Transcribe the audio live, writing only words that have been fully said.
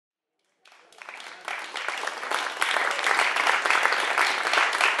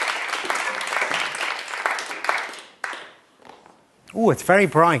Oh, it's very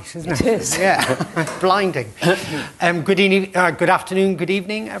bright, isn't it? It is. Yeah, blinding. Good afternoon, good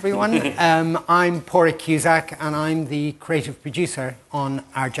evening, everyone. I'm Pádraig Cusack, and I'm the creative producer on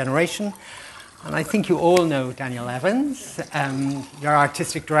Our Generation. And I think you all know Daniel Evans. You're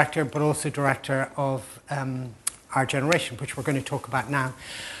artistic director, but also director of Our Generation, which we're going to talk about now.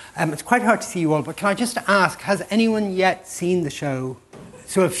 It's quite hard to see you all, but can I just ask, has anyone yet seen the show?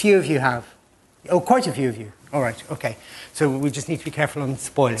 So a few of you have. Oh, quite a few of you. All right, okay. So we just need to be careful on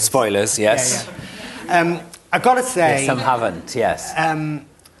spoilers. Spoilers, yes. Yeah. I've got to say... Yes, some haven't, yes.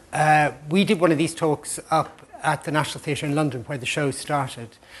 We did one of these talks up at the National Theatre in London where the show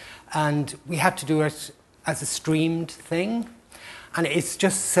started, and we had to do it as a streamed thing. And it's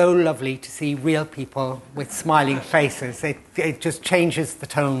just so lovely to see real people with smiling faces. It just changes the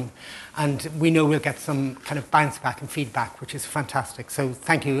tone. And we know we'll get some kind of bounce back and feedback, which is fantastic. So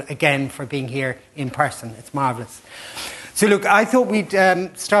thank you again for being here in person. It's marvellous. So look, I thought we'd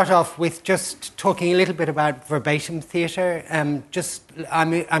start off with just talking a little bit about verbatim theatre. I'm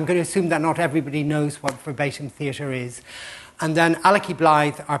going to assume that not everybody knows what verbatim theatre is. And then Alecky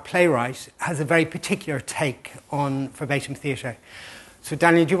Blythe, our playwright, has a very particular take on verbatim theatre. So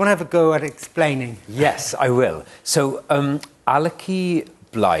Daniel, do you want to have a go at explaining? Yes, I will. So Alecky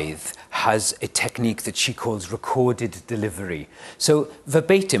Blythe has a technique that she calls recorded delivery. So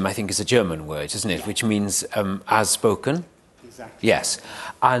verbatim, I think, is a German word, isn't it? Which means as spoken. Exactly. Yes.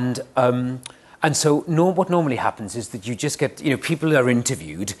 And so what normally happens is that you just get, people are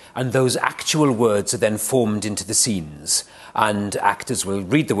interviewed and those actual words are then formed into the scenes. And actors will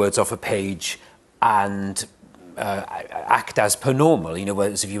read the words off a page and act as per normal,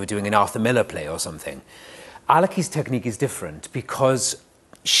 as if you were doing an Arthur Miller play or something. Alecky's technique is different because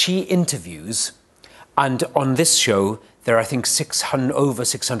she interviews, and on this show there are, I think, over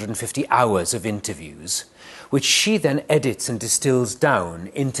 650 hours of interviews, which she then edits and distills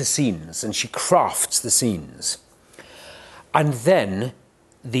down into scenes, and she crafts the scenes. And then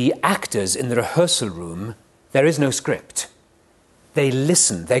the actors in the rehearsal room, there is no script. They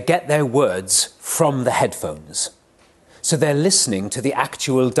listen, they get their words from the headphones. So they're listening to the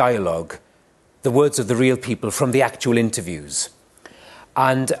actual dialogue, the words of the real people from the actual interviews.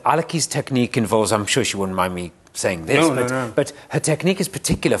 And Alecky's technique involves, I'm sure she wouldn't mind me saying this, but her technique is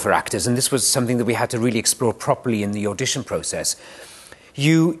particular for actors, and this was something that we had to really explore properly in the audition process.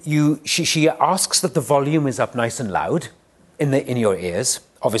 She asks that the volume is up nice and loud in your ears,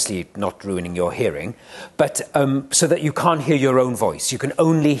 obviously not ruining your hearing, but so that you can't hear your own voice. You can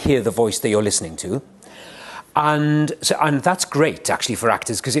only hear the voice that you're listening to. And that's great, actually, for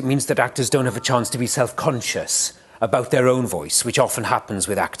actors, because it means that actors don't have a chance to be self-conscious about their own voice, which often happens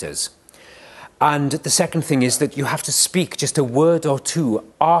with actors. And the second thing is that you have to speak just a word or two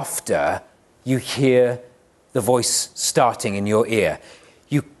after you hear the voice starting in your ear.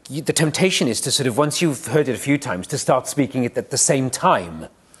 The temptation is to sort of, once you've heard it a few times, to start speaking it at the same time.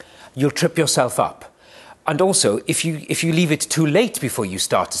 You'll trip yourself up. And also, if you leave it too late before you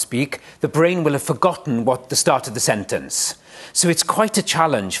start to speak, the brain will have forgotten what the start of the sentence. So it's quite a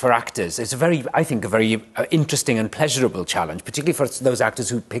challenge for actors. It's I think, a very interesting and pleasurable challenge, particularly for those actors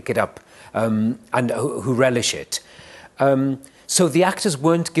who pick it up and who relish it. So the actors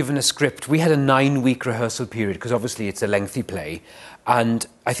weren't given a script. We had a 9-week rehearsal period, because obviously it's a lengthy play. And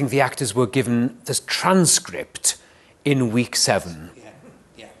I think the actors were given this transcript in week 7.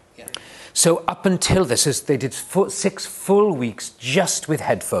 Yeah. So up until this, they did 6 full weeks just with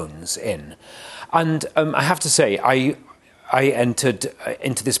headphones in. And I have to say, I entered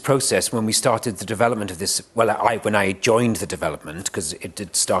into this process when we started the development of this. Well, when I joined the development, because it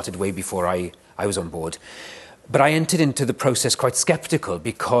had started way before I was on board. But I entered into the process quite sceptical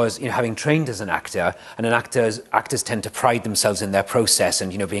because, having trained as an actor, and actors tend to pride themselves in their process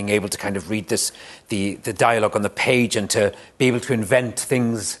and, being able to kind of read the dialogue on the page and to be able to invent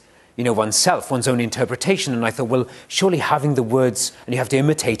things, oneself, one's own interpretation. And I thought, well, surely having the words and you have to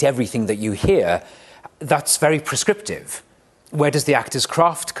imitate everything that you hear, that's very prescriptive. Where does the actor's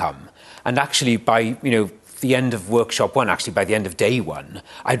craft come? And actually, by, the end of workshop 1, actually by the end of day 1,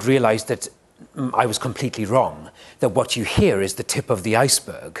 I'd realised that I was completely wrong, that what you hear is the tip of the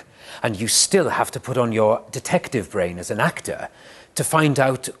iceberg, and you still have to put on your detective brain as an actor to find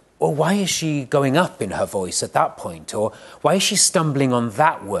out, why is she going up in her voice at that point? Or why is she stumbling on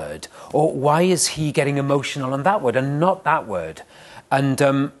that word? Or why is he getting emotional on that word and not that word? And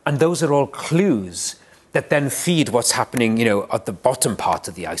those are all clues that then feed what's happening, at the bottom part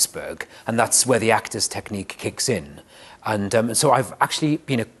of the iceberg. And that's where the actor's technique kicks in. And so I've actually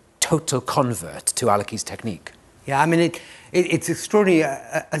been a total convert to Alecky's technique. Yeah, I mean, it's extraordinary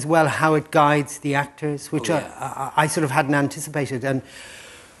as well how it guides the actors, which I sort of hadn't anticipated. And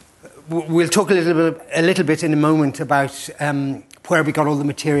we'll talk a little bit in a moment about where we got all the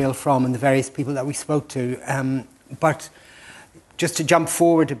material from and the various people that we spoke to. But just to jump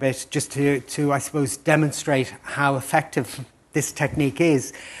forward a bit, just to I suppose, demonstrate how effective this technique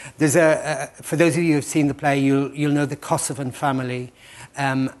is. There's for those of you who've seen the play, you'll know the Kosovan family,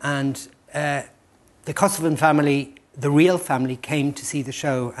 and the Kosovan family, the real family, came to see the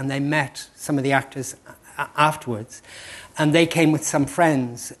show, and they met some of the actors afterwards, and they came with some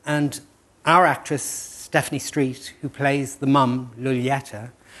friends, and our actress Stephanie Street, who plays the mum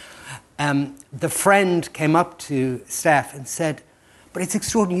Lulietta, the friend came up to Steph and said, "But it's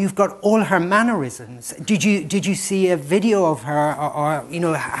extraordinary, you've got all her mannerisms. Did you see a video of her, or you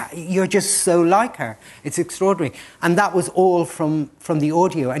know, you're just so like her. It's extraordinary." And that was all from the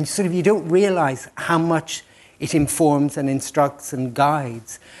audio, and sort of you don't realise how much it informs and instructs and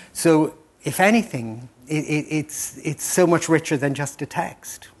guides. So if anything, it's so much richer than just a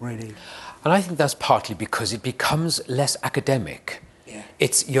text, really. And I think that's partly because it becomes less academic. Yeah.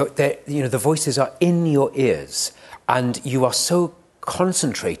 It's the voices are in your ears, and you are so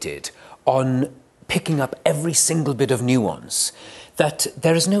concentrated on picking up every single bit of nuance that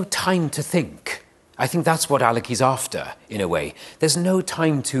there is no time to think. I think that's what Alecky's after, in a way. There's no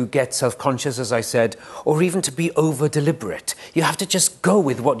time to get self-conscious, as I said, or even to be over-deliberate. You have to just go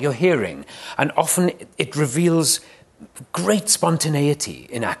with what you're hearing. And often it reveals great spontaneity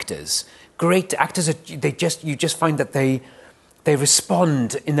in actors. Great actors, you just find that they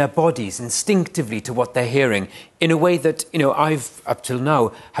respond in their bodies instinctively to what they're hearing in a way that, you know, I've, up till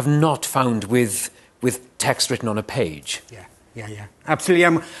now, have not found with text written on a page. Yeah. Absolutely.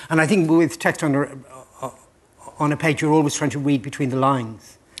 And I think with text on a page, you're always trying to read between the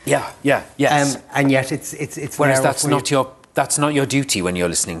lines. Yes. And yet it's whereas that's not your duty when you're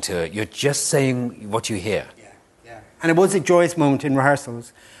listening to it. You're just saying what you hear. Yeah. And it was a joyous moment in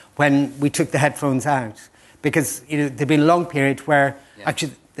rehearsals when we took the headphones out, because, you know, there'd been a long period where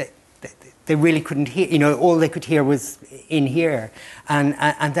actually they really couldn't hear. You know, all they could hear was in here, and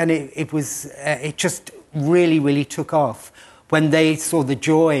then it just really took off when they saw the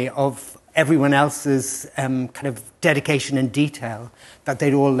joy of everyone else's kind of dedication and detail that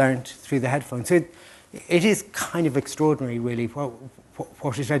they'd all learned through the headphones. So it is kind of extraordinary, really,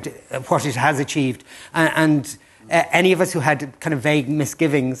 what it has achieved. And any of us who had kind of vague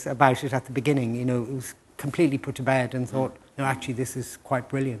misgivings about it at the beginning, you know, it was completely put to bed and thought, no, actually, this is quite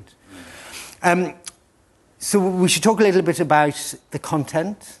brilliant. So we should talk a little bit about the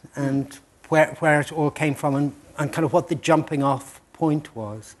content and where it all came from and kind of what the jumping off point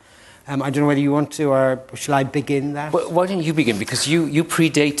was. I don't know whether you want to, or shall I begin that? Well, why don't you begin? Because you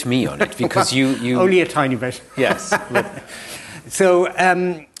predate me on it. Because you only a tiny bit. Yes. So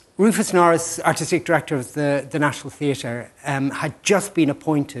Rufus Norris, artistic director of the National Theatre, had just been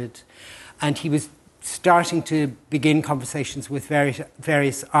appointed, and he was starting to begin conversations with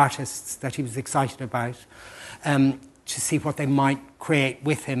various artists that he was excited about, to see what they might create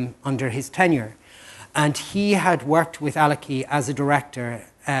with him under his tenure. And he had worked with Alecky as a director,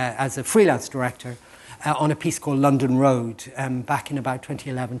 as a freelance director, on a piece called London Road back in about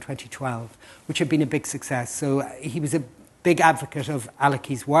 2011, 2012, which had been a big success. So he was a big advocate of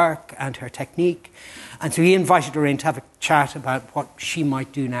Alecky's work and her technique. And so he invited her in to have a chat about what she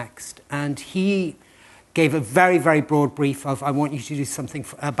might do next. And he gave a very broad brief of, I want you to do something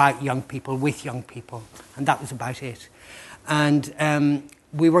about young people, with young people. And that was about it. And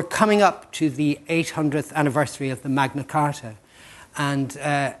we were coming up to the 800th anniversary of the Magna Carta. And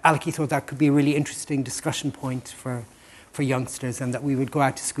Alecky thought that could be a really interesting discussion point for youngsters, and that we would go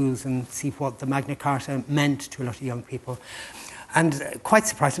out to schools and see what the Magna Carta meant to a lot of young people. And quite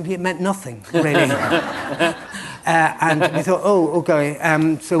surprisingly, it meant nothing, really. And we thought, okay,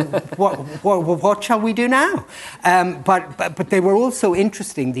 so what shall we do now? But they were all so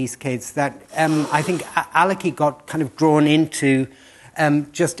interesting, these kids, that I think Alecky got kind of drawn into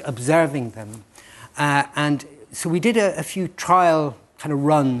just observing them. And so we did a few trial kind of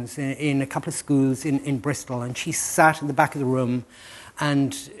runs in a couple of schools in Bristol, and she sat in the back of the room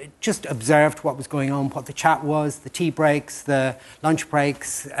and just observed what was going on, what the chat was, the tea breaks, the lunch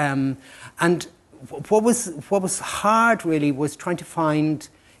breaks. And what was hard, really, was trying to find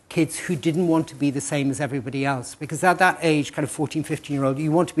kids who didn't want to be the same as everybody else. Because at that age, kind of 14, 15-year-old,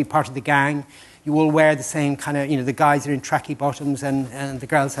 you want to be part of the gang. You all wear the same kind of, you know, the guys are in tracky bottoms and the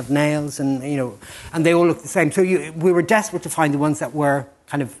girls have nails and, you know, and they all look the same. So we were desperate to find the ones that were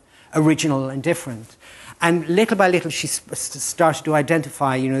kind of original and different. And little by little, she started to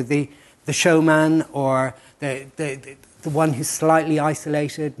identify, you know, the the showman or the one who's slightly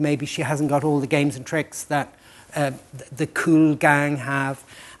isolated. Maybe she hasn't got all the games and tricks that the cool gang have.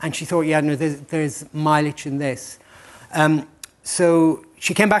 And she thought, yeah, no, there's mileage in this. So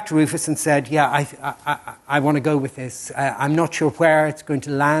she came back to Rufus and said, yeah, I want to go with this. I'm not sure where it's going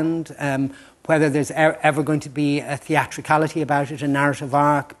to land, whether there's ever going to be a theatricality about it, a narrative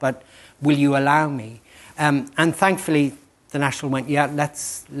arc, but will you allow me? And thankfully, the National went, yeah,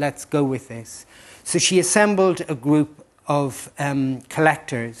 let's go with this. So she assembled a group of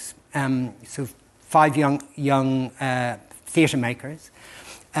collectors, so 5 young theatre makers,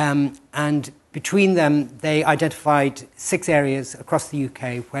 and between them, they identified 6 areas across the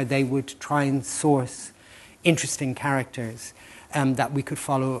UK where they would try and source interesting characters that we could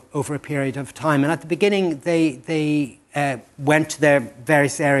follow over a period of time. And at the beginning, they went to their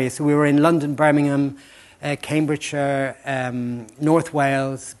various areas. So we were in London, Birmingham, Cambridgeshire, North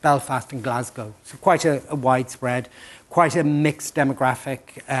Wales, Belfast and Glasgow. So quite a widespread, quite a mixed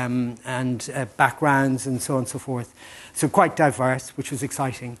demographic and backgrounds and so on and so forth. So quite diverse, which was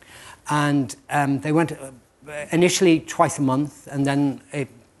exciting. And they went initially twice a month, and then it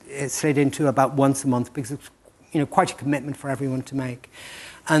slid into about once a month because it's quite a commitment for everyone to make.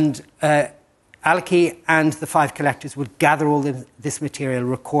 And Alecky and the 5 collectors would gather all this material,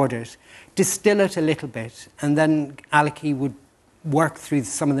 record it, distill it a little bit, and then Alecky would work through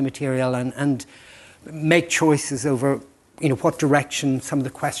some of the material and make choices over what direction some of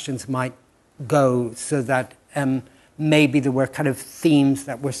the questions might go, so that maybe there were kind of themes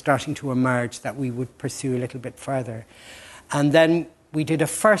that were starting to emerge that we would pursue a little bit further. And then we did a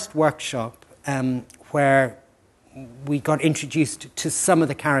first workshop where we got introduced to some of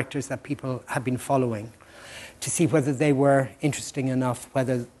the characters that people had been following to see whether they were interesting enough,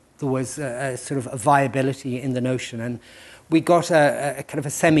 whether there was a sort of a viability in the notion. And we got a kind of a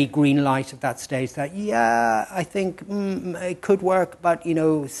semi-green light at that stage that, yeah, I think it could work, but,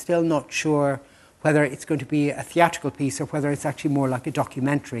 still not sure whether it's going to be a theatrical piece or whether it's actually more like a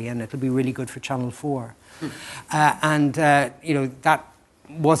documentary and it'll be really good for Channel 4. That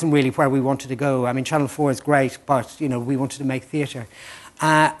wasn't really where we wanted to go. I mean, Channel 4 is great, but, we wanted to make theatre.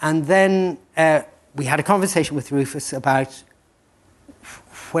 And then we had a conversation with Rufus about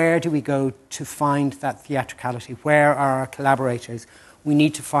where do we go to find that theatricality? Where are our collaborators? We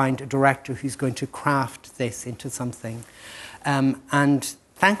need to find a director who's going to craft this into something. And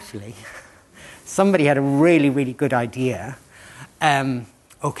thankfully, somebody had a really, really good idea.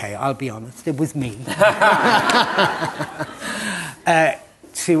 Okay, I'll be honest, it was me.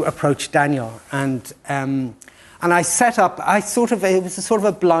 To approach Daniel. And I set up, it was a sort of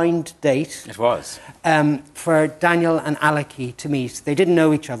a blind date. It was. For Daniel and Alecky to meet. They didn't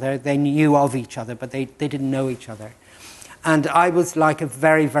know each other. They knew of each other, but they didn't know each other. And I was like a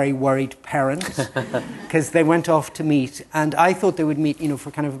very, very worried parent because they went off to meet. And I thought they would meet,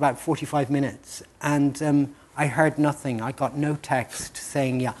 for kind of about 45 minutes. And I heard nothing. I got no text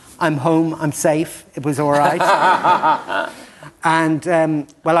saying, yeah, I'm home, I'm safe, it was all right. And,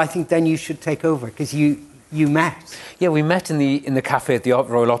 well, I think then you should take over because you met. Yeah, we met in the cafe at the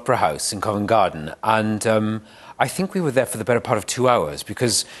Royal Opera House in Covent Garden, and I think we were there for the better part of 2 hours,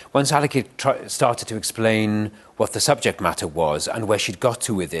 because once Alecky started to explain what the subject matter was and where she'd got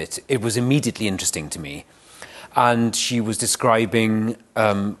to with it, it was immediately interesting to me. And she was describing,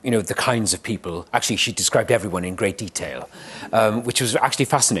 the kinds of people. Actually, she described everyone in great detail, which was actually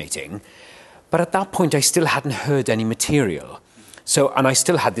fascinating. But at that point, I still hadn't heard any material. And I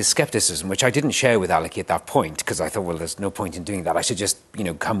still had this scepticism, which I didn't share with Alecky at that point, because I thought, well, there's no point in doing that. I should just,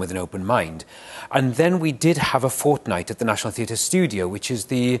 come with an open mind. And then we did have a fortnight at the National Theatre Studio, which is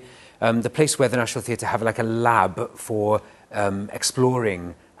the place where the National Theatre have like a lab for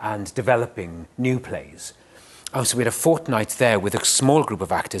exploring and developing new plays. So we had a fortnight there with a small group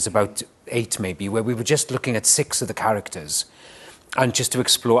of actors, about 8 maybe, where we were just looking at 6 of the characters. And just to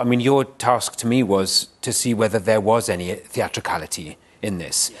explore, I mean, your task to me was to see whether there was any theatricality in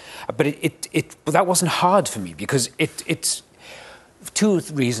this. But that wasn't hard for me, because it's 2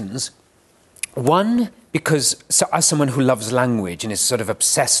 reasons. One, because as someone who loves language and is sort of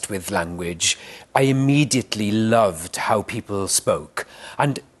obsessed with language, I immediately loved how people spoke.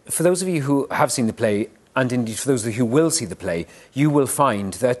 And for those of you who have seen the play, and indeed for those of you who will see the play, you will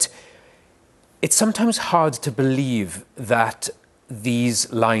find that it's sometimes hard to believe that these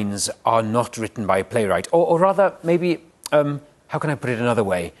lines are not written by a playwright. Or rather, maybe, how can I put it another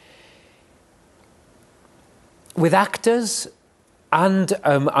way? With actors and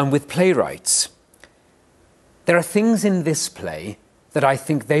with playwrights, there are things in this play that I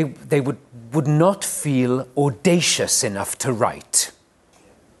think they would not feel audacious enough to write.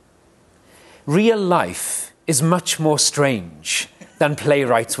 real life is much more strange than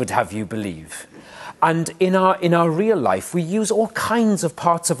playwrights would have you believe. And in our real life, we use all kinds of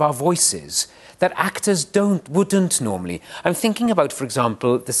parts of our voices that actors wouldn't normally. I'm thinking about, for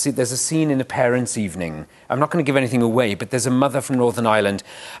example, there's a scene in A Parents' Evening. I'm not going to give anything away, but there's a mother from Northern Ireland,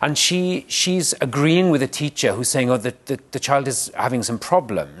 and she's agreeing with a teacher who's saying, oh, the child is having some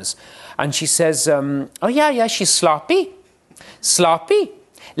problems. And she says, oh, yeah, she's sloppy,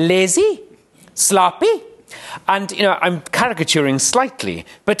 lazy, sloppy. And, you know, I'm caricaturing slightly,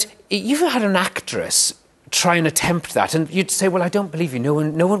 but you've had an actress try and attempt that, and you'd say, well, I don't believe you. No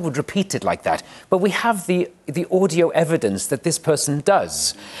one would repeat it like that. But we have the audio evidence that this person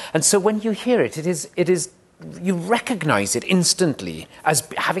does. And so when you hear it, it is you recognise it instantly as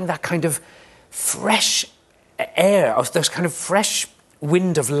having that kind of fresh air, or those kind of fresh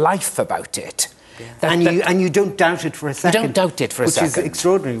wind of life about it. Yeah. And you don't doubt it for a second. You don't doubt it for a second. Which is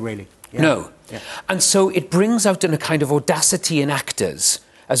extraordinary, really. Yeah. No. Yeah. And so it brings out a kind of audacity in actors,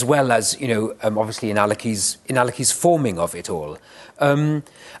 as well as, you know, obviously in Alecky's forming of it all.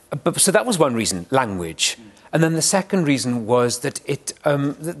 So that was one reason, language. And then the second reason was that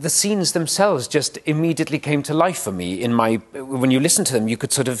the scenes themselves just immediately came to life for me. When you listen to them, you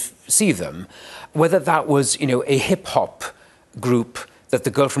could sort of see them. Whether that was, you know, a hip-hop group that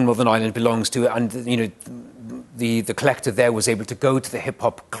the girl from Northern Ireland belongs to, and, you know, the collector there was able to go to the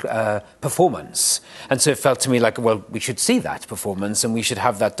hip-hop performance. And so it felt to me like, well, we should see that performance and we should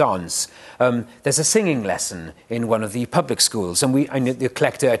have that dance. There's a singing lesson in one of the public schools, and I know the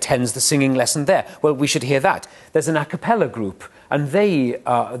collector attends the singing lesson there. Well, we should hear that. There's an a cappella group, and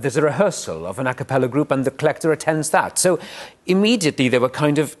there's a rehearsal of an a cappella group, and the collector attends that. So immediately there were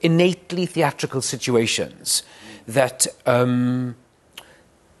kind of innately theatrical situations that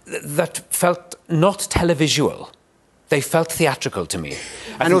felt not televisual. They felt theatrical to me.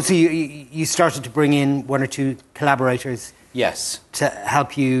 And also you started to bring in one or two collaborators. Yes. To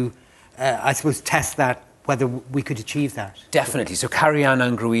help you, I suppose, test that, whether we could achieve that. Definitely. So Carrie-Anne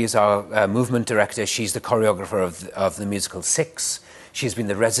Angrui is our movement director. She's the choreographer of the musical Six. She's been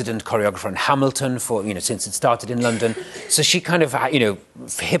the resident choreographer in Hamilton for, you know, since it started in London. So she kind of, you know,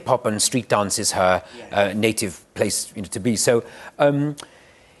 hip-hop and street dance is her native place, you know, to be. So...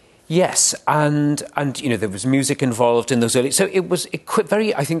 yes, and you know, there was music involved in those early... So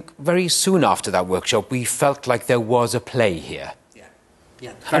I think very soon after that workshop, we felt like there was a play here.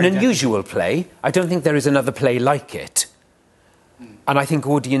 Yeah. An unusual play. I don't think there is another play like it. And I think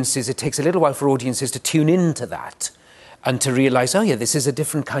it takes a little while for audiences to tune into that and to realise, oh yeah, this is a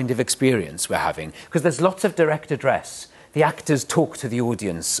different kind of experience we're having. Because there's lots of direct address. The actors talk to the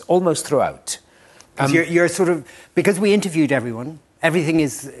audience almost throughout. You're sort of... Because we interviewed everyone... Everything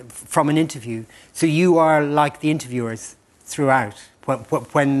is from an interview. So you are like the interviewers throughout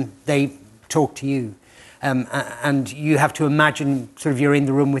when they talk to you. And you have to imagine sort of you're in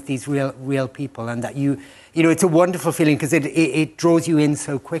the room with these real people, and that you know, it's a wonderful feeling because it draws you in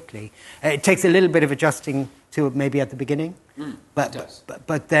so quickly. It takes a little bit of adjusting to it maybe at the beginning,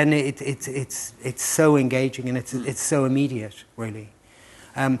 but then it's so engaging, and it's so immediate, really.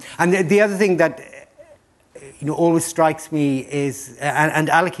 And the other thing that, you know, always strikes me is, and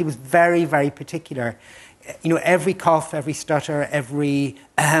Alecky was very, very particular, you know, every cough, every stutter, every,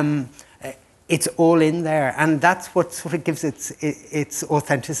 it's all in there. And that's what sort of gives its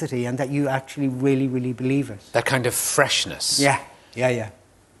authenticity, and that you actually really, really believe it. That kind of freshness. Yeah.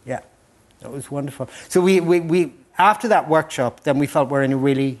 That was wonderful. So we after that workshop, then we felt we're in a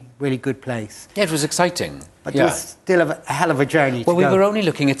really, really good place. Yeah, it was exciting. But it was still a hell of a journey to go. Well, we were only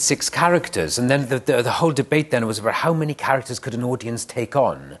looking at 6 characters, and then the whole debate then was about how many characters could an audience take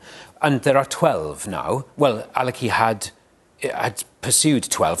on. And there are 12 now. Well, Alecky had pursued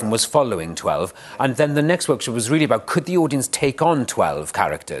 12 and was following 12. And then the next workshop was really about, could the audience take on 12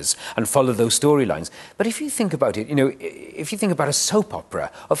 characters and follow those storylines? But if you think about it, you know, if you think about a soap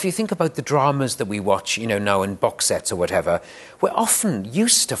opera, or if you think about the dramas that we watch, you know, now in box sets or whatever, we're often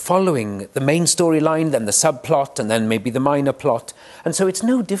used to following the main storyline, then the subplot, and then maybe the minor plot. And so it's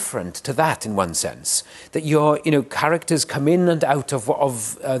no different to that in one sense, that your, you know, characters come in and out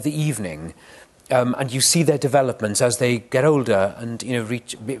of the evening, and you see their developments as they get older and, you know,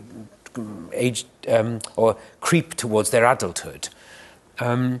 reach age or creep towards their adulthood.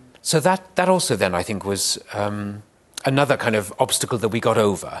 So that also then, I think, was another kind of obstacle that we got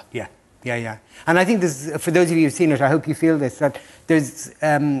over. Yeah. And I think this, for those of you who've seen it, I hope you feel this, that there's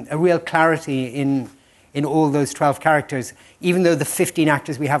a real clarity in all those 12 characters, even though the 15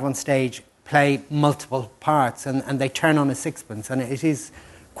 actors we have on stage play multiple parts and they turn on a sixpence, and it is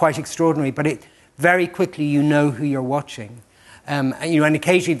quite extraordinary, but very quickly you know who you're watching. And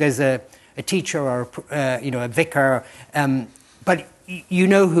occasionally there's a a teacher or a vicar, but you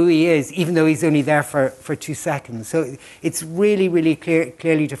know who he is, even though he's only there for 2 seconds. So it's really, really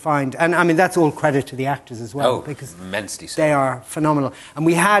clearly defined. And I mean, that's all credit to the actors as well. Because immensely so. They are phenomenal. And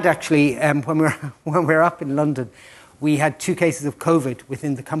we had actually, when we were up in London, we had 2 cases of COVID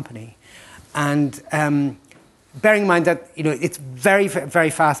within the company. And bearing in mind that, it's very, very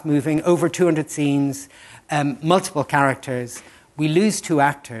fast moving, over 200 scenes, multiple characters, we lose 2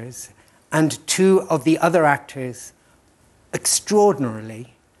 actors, and 2 of the other actors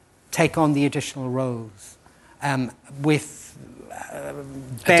extraordinarily take on the additional roles with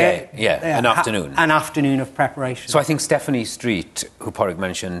an afternoon. An afternoon of preparation. So I think Stephanie Street, who Pádraig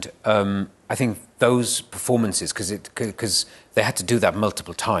mentioned, I think those performances, because they had to do that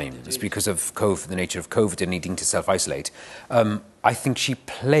multiple times because of COVID, the nature of COVID and needing to self-isolate, I think she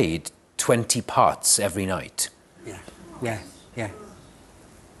played 20 parts every night. Yeah.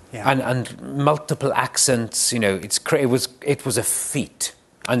 And multiple accents, it was a feat.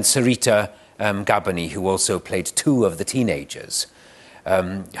 And Sarita Gabani, who also played 2 of the teenagers,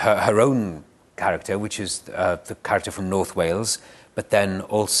 her own character, which is the character from North Wales, but then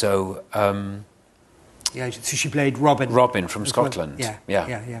also... so she played Robin. Robin from Scotland. Well.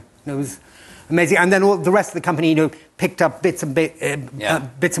 Yeah. No, it was amazing. And then all the rest of the company, picked up bits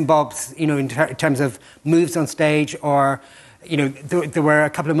and bobs, in terms of moves on stage, or... there were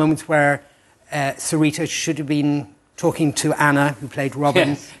a couple of moments where Sarita should have been talking to Anna, who played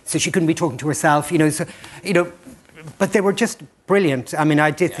Robin, so she couldn't be talking to herself, but they were just brilliant. I mean,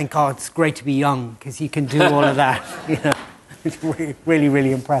 I did think, it's great to be young, because you can do all of that, It's really,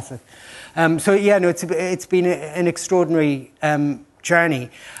 really impressive. It's been an extraordinary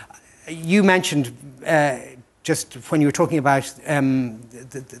journey. You mentioned... just when you were talking about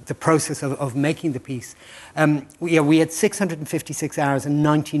the process of making the piece, we had 656 hours and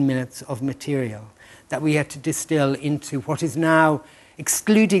 19 minutes of material that we had to distill into what is now,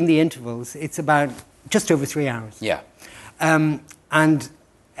 excluding the intervals, it's about just over 3 hours. Yeah. And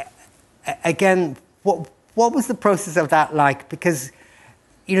again, what was the process of that like? Because,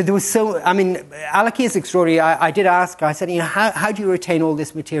 there was Alecky is extraordinary. I did ask her, I said, how do you retain all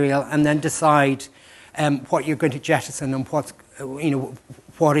this material and then decide... what you're going to jettison and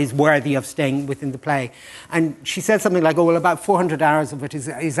what is worthy of staying within the play. And she said something like, about 400 hours of it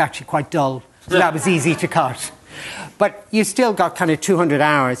is actually quite dull. So that was easy to cut. But you still got kind of 200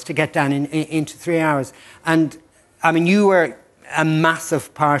 hours to get down into 3 hours. And, you were a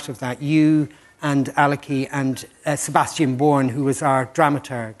massive part of that. You and Alecky and Sebastian Bourne, who was our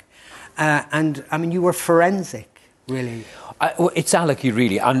dramaturg. You were forensic, really. It's Alecky,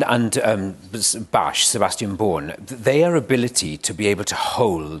 really, and Bash, Sebastian Bourne. Their ability to be able to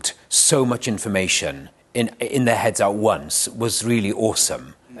hold so much information in their heads at once was really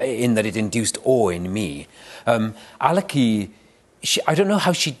awesome, in that it induced awe in me. Alecky, I don't know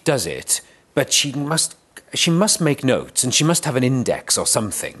how she does it, but she must make notes, and she must have an index or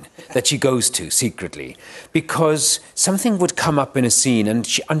something that she goes to secretly, because something would come up in a scene, and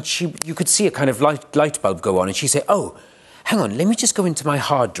you could see a kind of light bulb go on, and she'd say, hang on, let me just go into my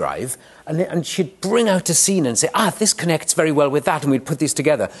hard drive, and she'd bring out a scene and say, this connects very well with that, and we'd put these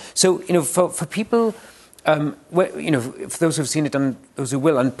together. So, for people, for those who've seen it and those who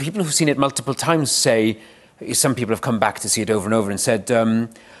will, and people who've seen it multiple times say, some people have come back to see it over and over and said,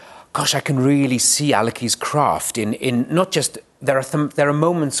 gosh, I can really see Alecky's craft in not just... There are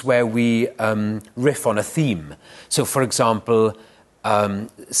moments where we riff on a theme. So, for example,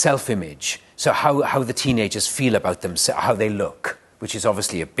 self-image. So how the teenagers feel about themselves, how they look, which is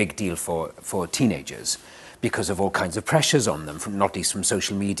obviously a big deal for teenagers because of all kinds of pressures on them, not least from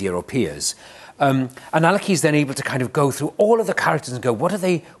social media or peers. And Alecky is then able to kind of go through all of the characters and go, what are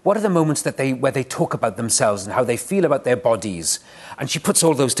the moments where they talk about themselves and how they feel about their bodies? And she puts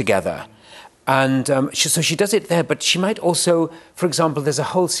all those together. And so she does it there, but she might also, for example, there's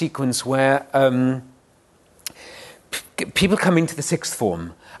a whole sequence where people come into the sixth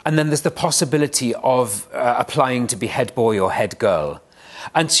form, and then there's the possibility of applying to be head boy or head girl.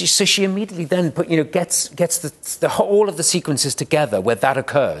 And so she immediately then gets all of the sequences together where that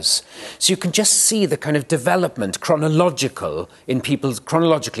occurs. So you can just see the kind of development chronologically in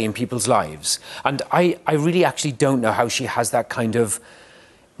people's lives. And I really actually don't know how she has that kind of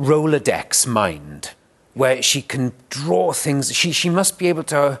Rolodex mind where she can draw things. She must be able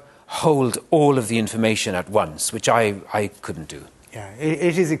to hold all of the information at once, which I couldn't do. Yeah,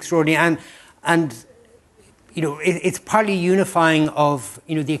 it is extraordinary. And you know, it's partly unifying of,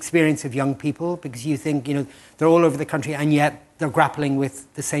 you know, the experience of young people, because you think, you know, they're all over the country and yet they're grappling with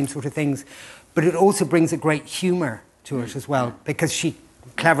the same sort of things. But it also brings a great humour to it as well, because she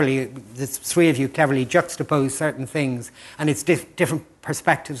cleverly, the three of you cleverly juxtapose certain things, and it's different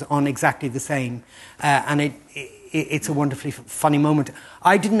perspectives on exactly the same. And it's a wonderfully funny moment.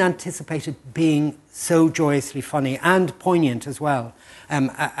 I didn't anticipate it being so joyously funny and poignant as well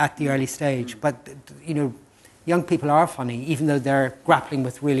at the early stage. But, you know, young people are funny, even though they're grappling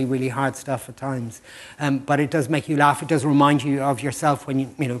with really, really hard stuff at times. But it does make you laugh. It does remind you of yourself when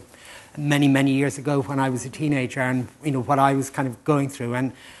you know, many, many years ago when I was a teenager and, you know, what I was kind of going through.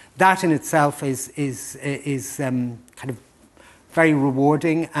 And that in itself is kind of very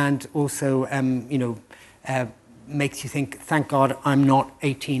rewarding, and also, you know, makes you think, thank God I'm not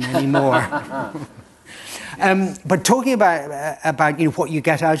 18 anymore. But talking about you know, what you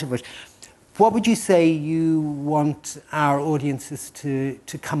get out of it, what would you say you want our audiences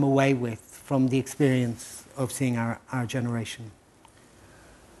to come away with from the experience of seeing our generation?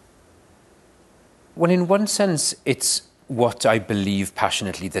 Well, in one sense, it's what I believe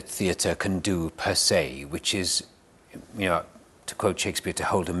passionately that theatre can do per se, which is, you know, to quote Shakespeare, to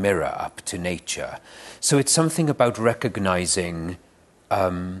hold a mirror up to nature. So it's something about recognising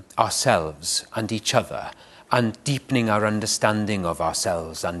ourselves and each other, and deepening our understanding of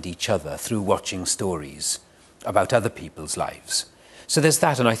ourselves and each other through watching stories about other people's lives. So there's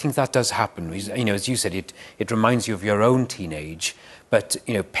that, and I think that does happen. You know, as you said, it reminds you of your own teenage, but,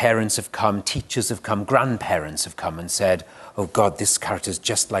 you know, parents have come, teachers have come, grandparents have come and said, oh God, this character's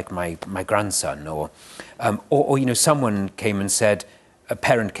just like my grandson, or, you know, someone came and said, a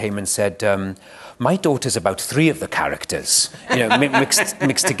parent came and said, my daughter's about 3 of the characters, you know,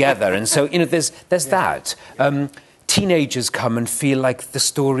 mixed together. And so, you know, there's that. Teenagers come and feel like the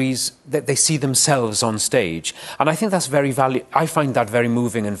stories, that they see themselves on stage. And I think that's I find that very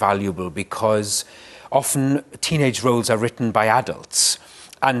moving and valuable, because often teenage roles are written by adults.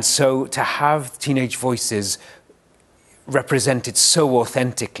 And so to have teenage voices represented so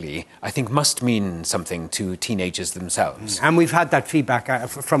authentically, I think must mean something to teenagers themselves. And we've had that feedback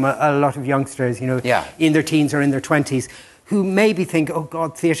from a lot of youngsters, you know, in their teens or in their 20s, who maybe think, oh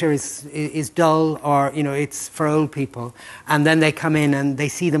God, theatre is dull, or, you know, it's for old people. And then they come in and they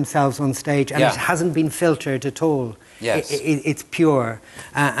see themselves on stage, and it hasn't been filtered at all. Yes. It's pure.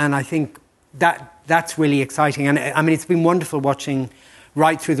 And I think that's really exciting. And I mean, it's been wonderful watching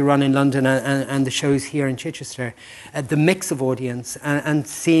right through the run in London and the shows here in Chichester, the mix of audience, and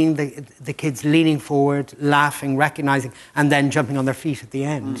seeing the kids leaning forward, laughing, recognising, and then jumping on their feet at the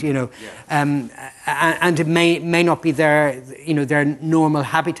end, you know. And it may not be their, you know, their normal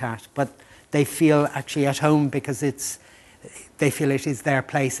habitat, but they feel actually at home because they feel it is their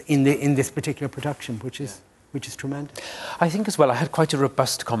place in this particular production, which is tremendous. I think as well, I had quite a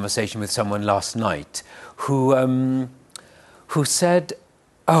robust conversation with someone last night who said,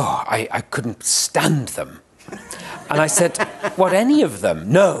 oh, I couldn't stand them. And I said, what, any of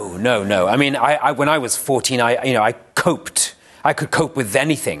them? No. I mean, when I was 14, I coped. I could cope with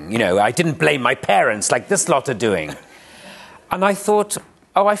anything, you know. I didn't blame my parents like this lot are doing. And I thought,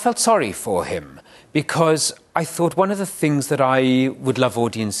 I felt sorry for him, because I thought one of the things that I would love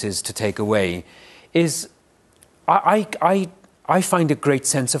audiences to take away is I find a great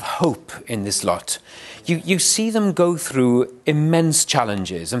sense of hope in this lot. You see them go through immense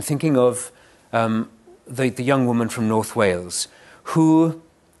challenges. I'm thinking of the young woman from North Wales who,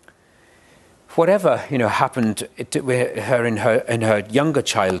 whatever, you know, happened to her in her younger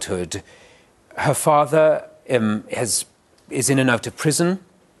childhood, her father is in and out of prison,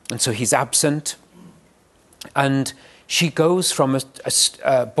 and so he's absent, and she goes from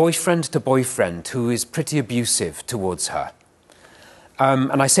a boyfriend to boyfriend who is pretty abusive towards her.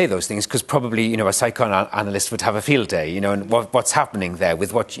 And I say those things because probably, you know, a psychoanalyst would have a field day, you know, and what's happening there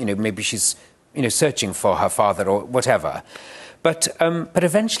with what, you know, maybe she's, you know, searching for her father or whatever. But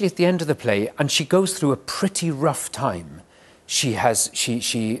eventually at the end of the play, and she goes through a pretty rough time. She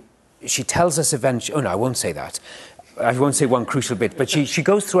tells us eventually, oh no, I won't say that. I won't say one crucial bit, but she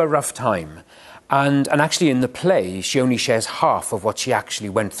goes through a rough time. And actually in the play, she only shares half of what she actually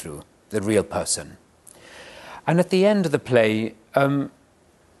went through, the real person. And at the end of the play,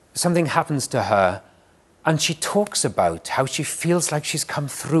 something happens to her, and she talks about how she feels like she's come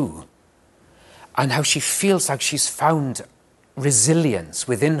through, and how she feels like she's found resilience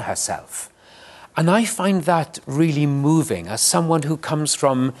within herself. And I find that really moving as someone who comes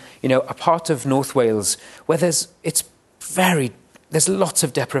from, you know, a part of North Wales where there's lots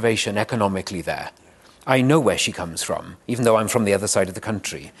of deprivation economically there. I know where she comes from, even though I'm from the other side of the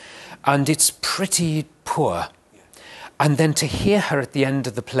country. And it's pretty poor. And then to hear her at the end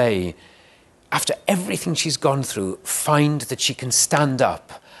of the play, after everything she's gone through, find that she can stand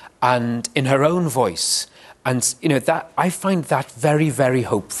up and, in her own voice, And, you know, that I find that very, very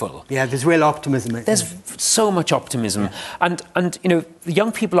hopeful. Yeah, there's real optimism. There's so much optimism. Yeah. And, you know, the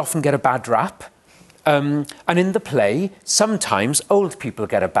young people often get a bad rap. And in the play, sometimes old people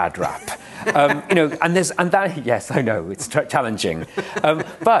get a bad rap. You know, and that, yes, I know, it's challenging.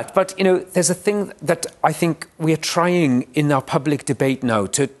 But, you know, there's a thing that I think we are trying in our public debate now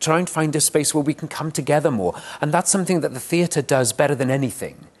to try and find a space where we can come together more. And that's something that the theatre does better than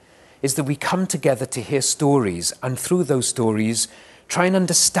anything, is that we come together to hear stories, and through those stories, try and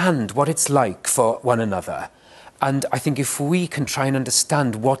understand what it's like for one another. And I think if we can try and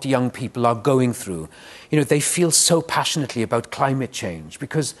understand what young people are going through, you know, they feel so passionately about climate change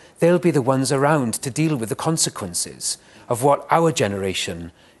because they'll be the ones around to deal with the consequences of what our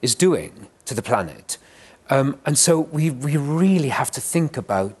generation is doing to the planet. And so we really have to think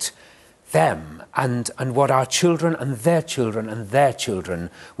about them and what our children and their children and their children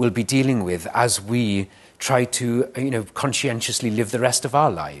will be dealing with as we try to, you know, conscientiously live the rest of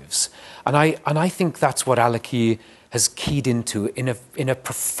our lives. And I think that's what Alecky has keyed into in a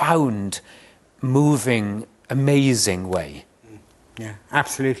profound, moving, amazing way. Yeah,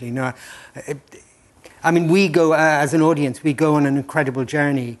 absolutely. No, I mean, we go as an audience, we go on an incredible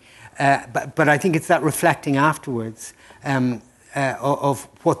journey, but I think it's that reflecting afterwards of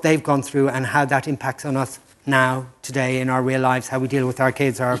what they've gone through and how that impacts on us now, today, in our real lives, how we deal with our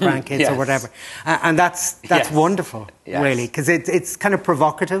kids or our grandkids yes. or whatever. And that's yes. wonderful, yes. really, because it's kind of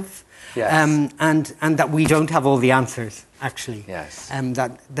provocative, yes. and that we don't have all the answers, actually. Yes.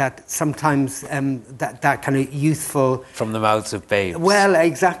 That sometimes that kind of youthful... From the mouths of babes. Well,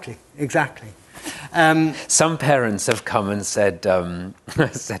 exactly. Some parents have come and said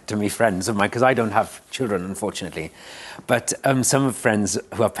to me, friends of mine, because I don't have children, unfortunately, but some friends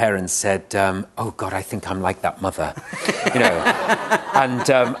who are parents said, oh God, I think I'm like that mother, you know, and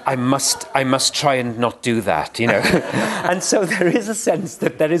I must try and not do that, you know. And so there is a sense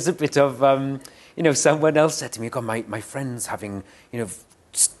that there is a bit of, you know, someone else said to me, God, my friend's having, you know,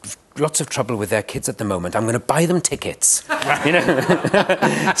 lots of trouble with their kids at the moment. I'm going to buy them tickets, you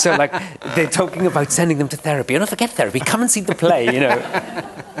know. So, like, they're talking about sending them to therapy. Oh, no, forget therapy. Come and see the play, you know.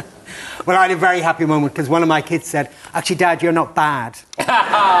 Well, I had a very happy moment because one of my kids said, actually, Dad, you're not bad.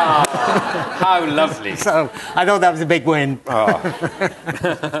 How lovely. So I thought that was a big win.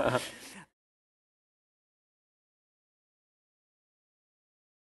 Oh.